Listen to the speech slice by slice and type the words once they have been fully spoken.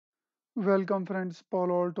Welcome friends,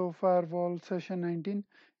 Palo Alto Firewall Session 19.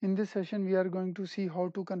 In this session, we are going to see how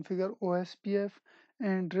to configure Ospf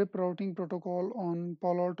and RIP routing protocol on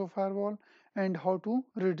Palo Alto Firewall and how to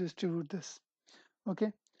redistribute this.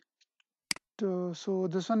 Okay, so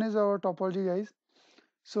this one is our topology, guys.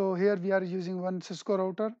 So here we are using one Cisco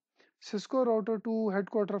router. Cisco router to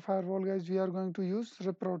headquarter firewall, guys, we are going to use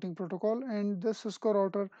RIP routing protocol, and this Cisco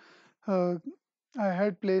router uh, I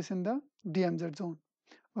had placed in the DMZ zone.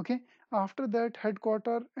 Okay, after that,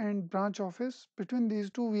 headquarter and branch office, between these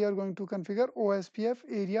two we are going to configure ospf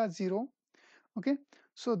area 0. Okay,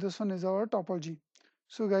 so this one is our topology.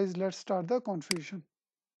 So guys, let's start the configuration.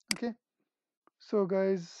 Okay, so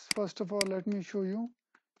guys, first of all, let me show you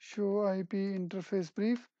show IP interface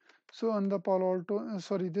brief. So on the Palo Alto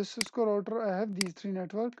this Cisco router, I have these three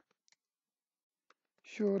network.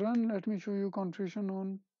 Show run, let me show you configuration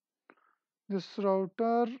on this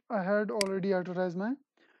router. I had already advertised my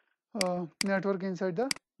network inside the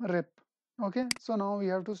rip. Okay, so now we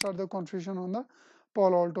have to start the configuration on the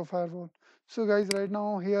Palo Alto firewall. So guys, right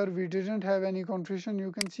now here we didn't have any configuration.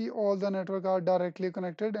 You can see all the network are directly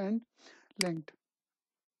connected and linked.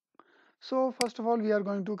 So first of all, we are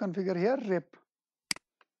going to configure here rip.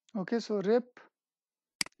 Okay, so rip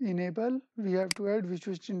enable, we have to add which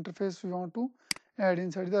interface we want to add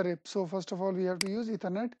inside the rip. So first of all, we have to use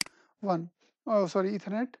Ethernet 1. Oh, sorry,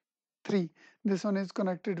 Ethernet 3. This one is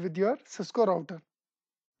connected with your Cisco router.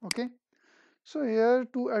 Okay, so here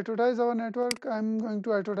to advertise our network, I'm going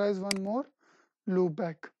to advertise one more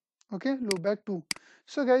loopback. Okay, loopback 2.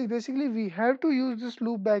 So guys, basically we have to use this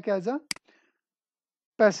loopback as a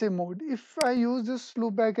passive mode. If I use this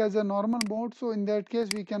loopback as a normal mode, so in that case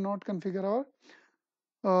we cannot configure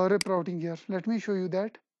our rip routing here. Let me show you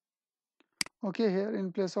that. Okay, here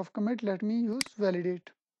in place of commit, let me use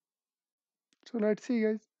validate. So let's see,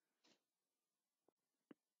 guys.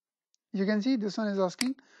 You can see this one is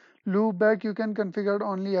asking loopback you can configure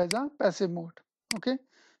only as a passive mode. Okay,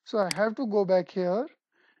 so I have to go back here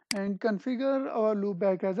and configure our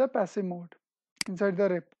loopback as a passive mode inside the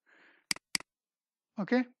rip.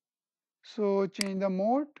 Okay, so change the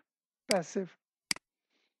mode passive.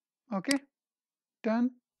 Okay,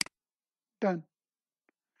 done, done.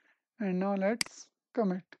 And now let's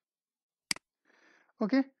commit.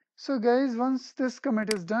 Okay, so guys, once this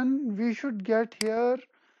commit is done, we should get here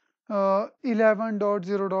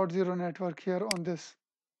 11.0.0 network here on this.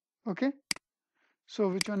 Okay, so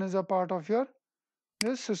which one is a part of your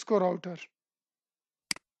this Cisco router?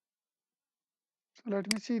 So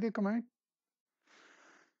let me see the commit.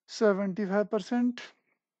 75%.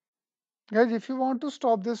 Guys, if you want to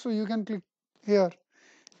stop this, so you can click here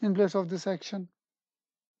in place of this action.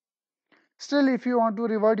 Still, if you want to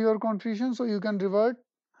revert your configuration, so you can revert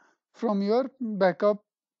from your backup.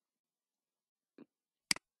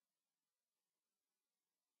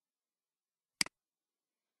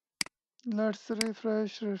 Let's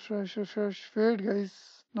refresh. Wait,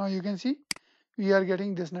 guys. Now you can see we are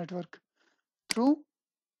getting this network through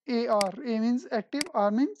AR. A means active,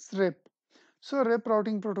 R means RIP. So RIP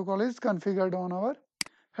routing protocol is configured on our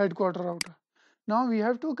headquarter router. Now we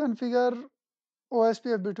have to configure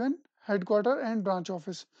OSPF between headquarter and branch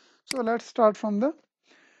office. So let's start from the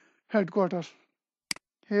headquarter.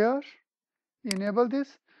 Here, enable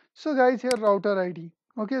this. So guys, here router ID.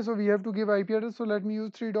 Okay, so we have to give IP address. So let me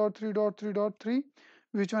use 3.3.3.3,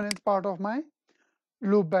 which one is part of my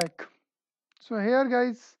loopback. So here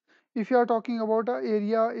guys, if you are talking about a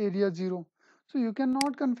area 0, so you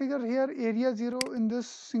cannot configure here area 0 in this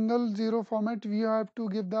single 0 format. We have to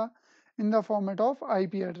give the in the format of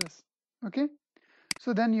IP address. Okay,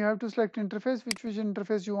 so then you have to select interface, which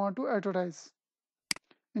interface you want to advertise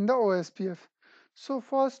in the OSPF. So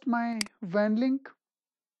first my WAN link.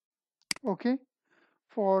 Okay,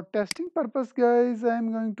 for testing purpose, guys, I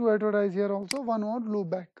am going to advertise here also one more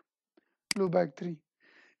loopback 3.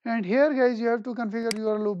 And here, guys, you have to configure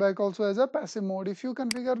your loopback also as a passive mode. If you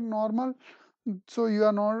configure normal, so you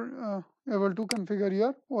are not able to configure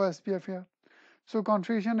your OSPF here. So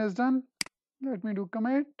configuration is done. Let me do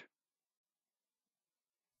commit.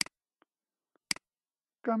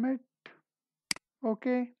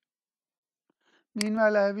 Okay.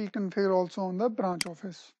 Meanwhile, I will configure also on the branch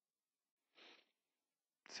office.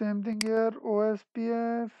 Same thing here,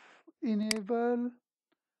 OSPF, enable,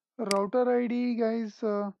 router ID, guys.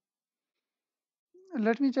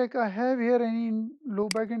 Let me check, I have here any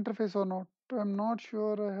loopback interface or not. I'm not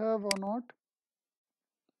sure I have or not.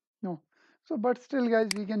 No. So, but still, guys,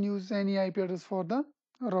 we can use any IP address for the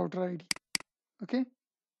router ID. Okay.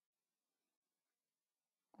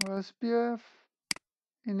 OSPF,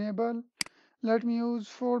 enable. Let me use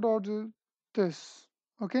 4. This.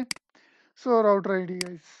 Okay. So router ID,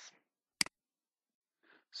 guys.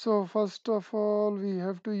 So first of all, we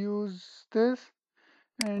have to use this,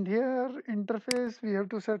 and here interface, we have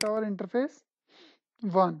to set our interface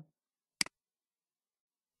 1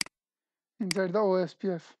 inside the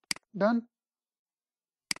OSPF. Done.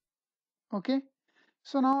 Okay.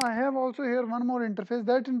 So now I have also here one more interface.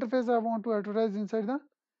 That interface I want to advertise inside the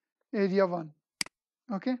area 1.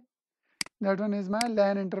 Okay. That one is my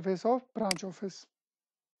LAN interface of branch office.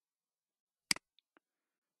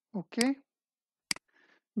 Okay.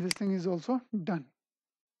 This thing is also done.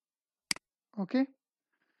 Okay.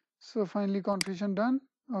 So finally configuration done.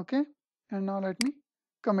 Okay. And now let me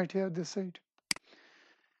commit here this side.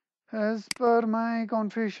 As per my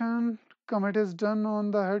configuration, commit is done on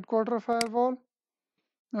the headquarter firewall.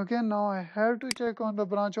 Okay, now I have to check on the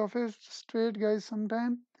branch office. Just wait, guys,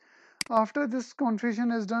 sometime. After this configuration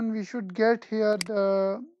is done, we should get here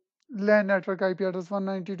the LAN network IP address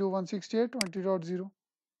 192.168.20.0.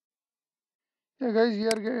 Yeah, guys, we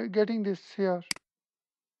are getting this here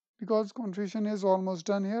because configuration is almost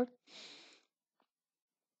done here.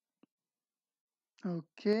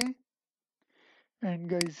 Okay, and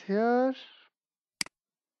guys, here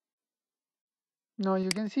now you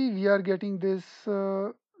can see we are getting this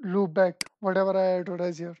loop back, whatever I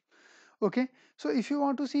advertise here. Okay, so if you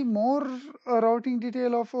want to see more routing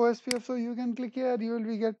detail of OSPF, so you can click here. You will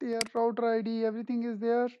be get here router ID, everything is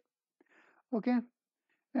there. Okay,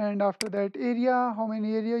 and after that area, how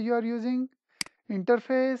many area you are using,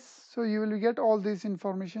 interface, so you will get all this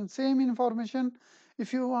information. Same information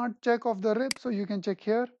if you want check of the RIP, so you can check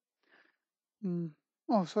here.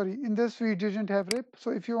 Oh, sorry, in this we didn't have RIP.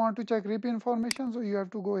 So if you want to check RIP information, so you have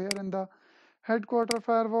to go here in the headquarter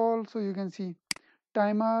firewall, so you can see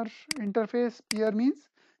timer interface. Peer means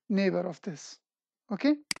neighbor of this.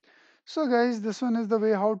 Okay, so guys, this one is the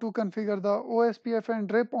way how to configure the OSPF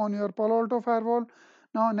and RIP on your Palo Alto firewall.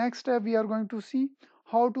 Now next step we are going to see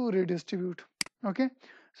how to redistribute. Okay,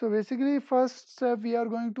 so basically first step we are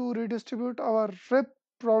going to redistribute our RIP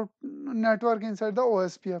network inside the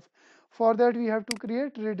OSPF. For that we have to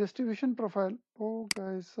create redistribution profile. Oh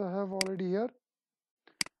guys, I have already here.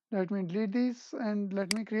 Let me delete these and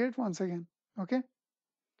let me create once again. Okay,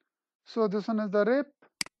 so this one is the RIP.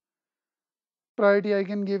 Priority I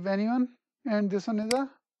can give anyone, and this one is a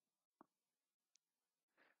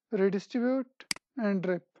redistribute and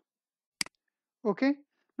RIP. Okay,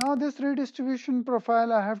 now this redistribution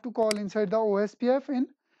profile I have to call inside the OSPF in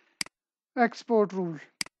export rule.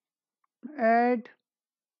 Add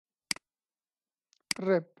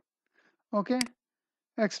RIP. Okay,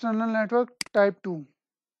 external network type 2.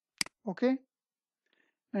 Okay,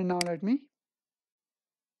 and now let me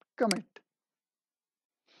commit.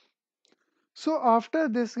 So after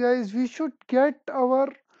this, guys, we should get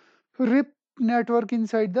our RIP network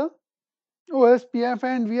inside the OSPF,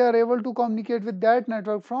 and we are able to communicate with that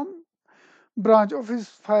network from branch office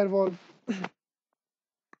firewall.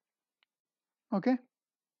 Okay,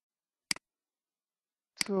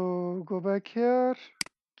 so go back here,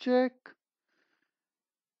 check.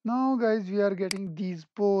 Now guys, we are getting these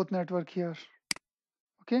both network here.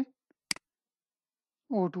 Okay,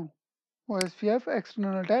 O2 OSPF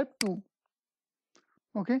external type 2.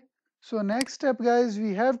 Okay, so next step, guys,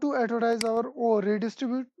 we have to advertise our or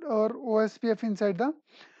redistribute our OSPF inside the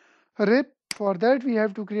RIP. For that we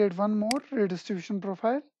have to create one more redistribution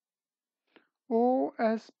profile,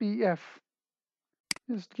 OSPF.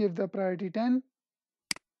 Just give the priority 10.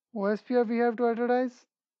 OSPF we have to advertise,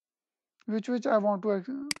 which I want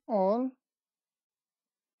to all.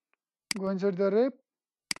 Go inside the RIP,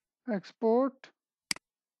 export,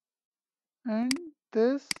 and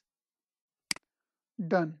this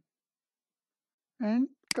done, and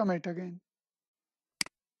commit again.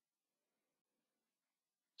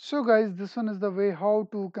 So guys, this one is the way how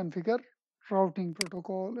to configure routing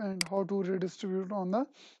protocol and how to redistribute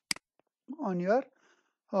on your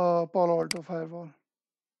Palo Alto firewall.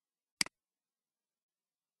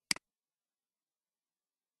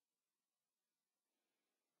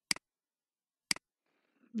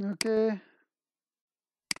 Okay,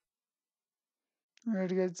 right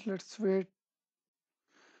guys, let's wait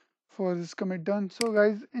for this commit done. So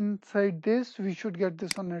guys, inside this we should get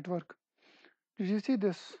this on network. Did you see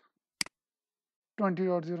this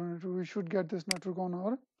 20.0 network? We should get this network on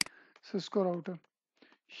our Cisco router.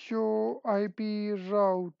 Show IP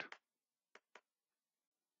route.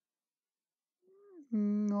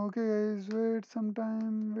 Okay guys, wait some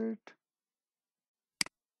time, wait.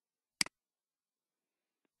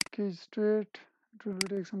 Okay, straight, it will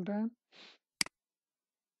take some time.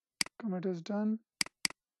 Commit is done.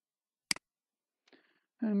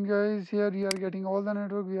 And guys, here we are getting all the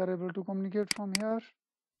network. We are able to communicate from here.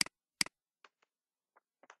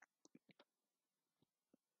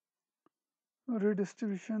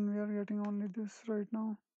 Redistribution, we are getting only this right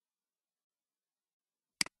now.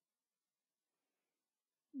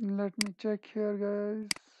 Let me check here, guys.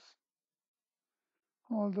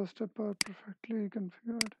 All the steps are perfectly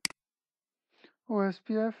configured.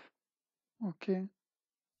 Ospf, okay.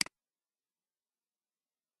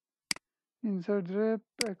 Insert rip,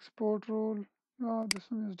 export rule. Oh, this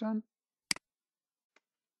one is done.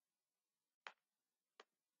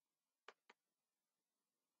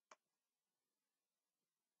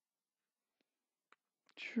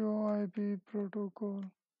 Show IP protocol.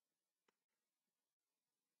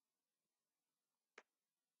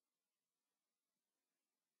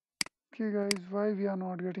 Okay, guys, why we are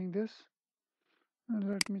not getting this?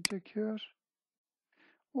 Let me check here.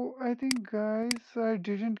 Oh, I think, guys, I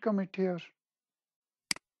didn't commit here.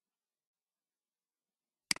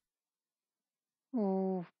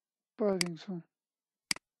 Oh, I think so.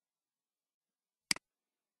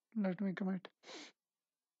 Let me commit.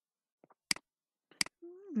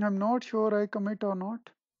 I'm not sure I commit or not,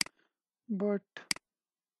 but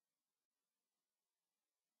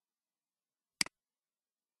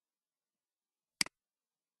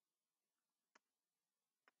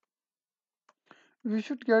we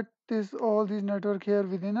should get this all these network here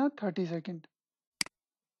within a 30 second.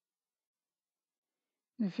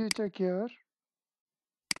 If you check here,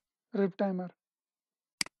 rip timer,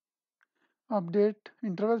 update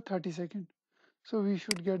interval 30 second. So we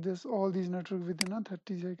should get this all these network within a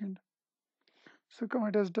 30 second. So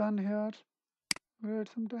commit is done here. Wait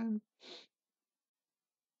some time.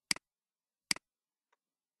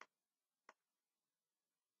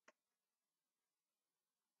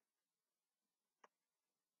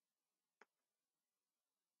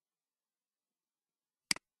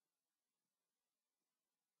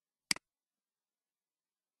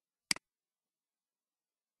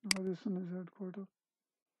 Oh, this one is headquarter.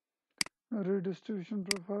 Redistribution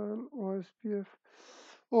profile, Ospf.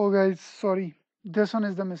 Oh guys, sorry. This one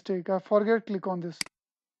is the mistake. I forget click on this.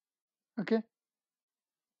 Okay.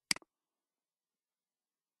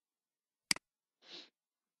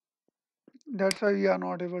 That's why we are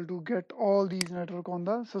not able to get all these network on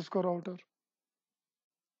the Cisco router.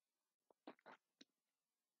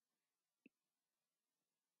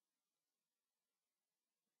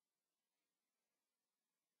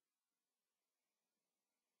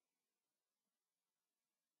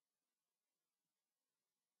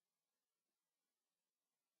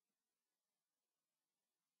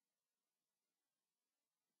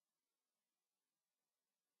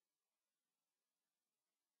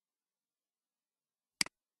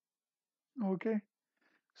 Okay.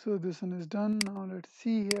 So this one is done. Now let's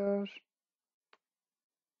see here.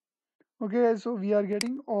 Okay, so we are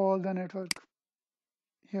getting all the network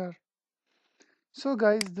here. So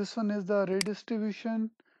guys, this one is the redistribution,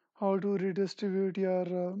 how to redistribute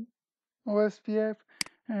your OSPF.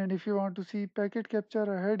 And if you want to see packet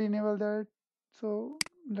capture, I had enable that. So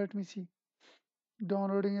let me see.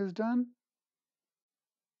 Downloading is done.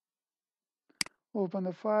 Open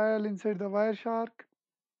the file inside the Wireshark.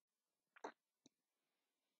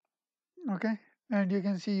 Okay, and you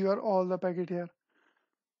can see your all the packet here.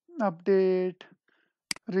 Update,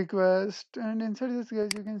 request, and inside this guys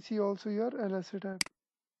you can see also your LSA tab.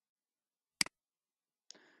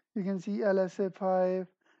 You can see LSA 5,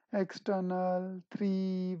 external,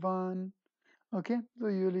 3, 1. Okay, so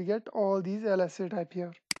you will get all these LSA type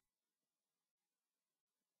here.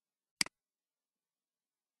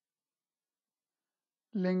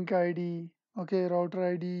 Link ID, okay,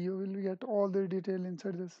 router ID, you will get all the detail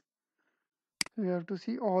inside this. So you have to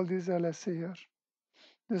see all these LSA here.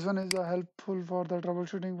 This one is helpful for the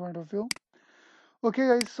troubleshooting point of view. Okay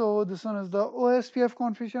guys, so this one is the OSPF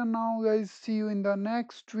configuration. Now guys, see you in the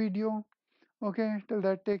next video. Okay, till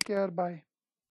that, take care, bye.